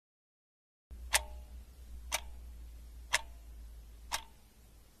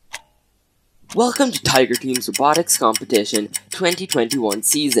Welcome to Tiger Team's Robotics Competition 2021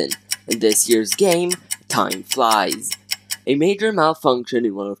 season. In this year's game, time flies. A major malfunction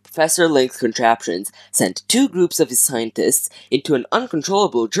in one of Professor Lynx's contraptions sent two groups of his scientists into an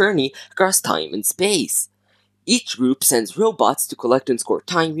uncontrollable journey across time and space. Each group sends robots to collect and score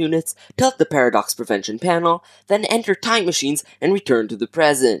time units, tilt the paradox prevention panel, then enter time machines and return to the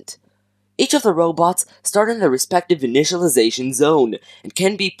present. Each of the robots start in their respective initialization zone and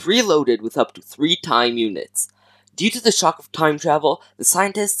can be preloaded with up to 3 time units. Due to the shock of time travel, the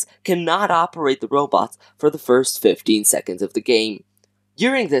scientists cannot operate the robots for the first 15 seconds of the game.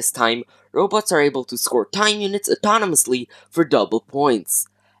 During this time, robots are able to score time units autonomously for double points.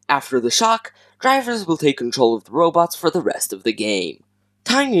 After the shock, drivers will take control of the robots for the rest of the game.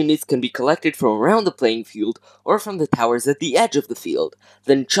 Time units can be collected from around the playing field or from the towers at the edge of the field,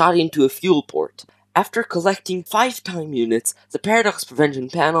 then shot into a fuel port. After collecting 5 time units, the paradox prevention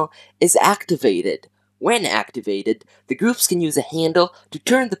panel is activated. When activated, the groups can use a handle to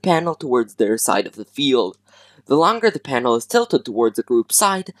turn the panel towards their side of the field. The longer the panel is tilted towards a group's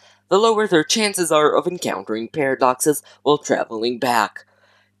side, the lower their chances are of encountering paradoxes while traveling back.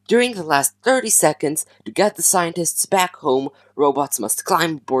 During the last 30 seconds, to get the scientists back home, robots must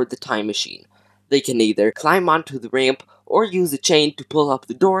climb aboard the time machine. They can either climb onto the ramp or use a chain to pull up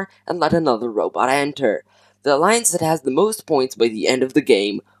the door and let another robot enter. The alliance that has the most points by the end of the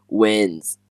game wins.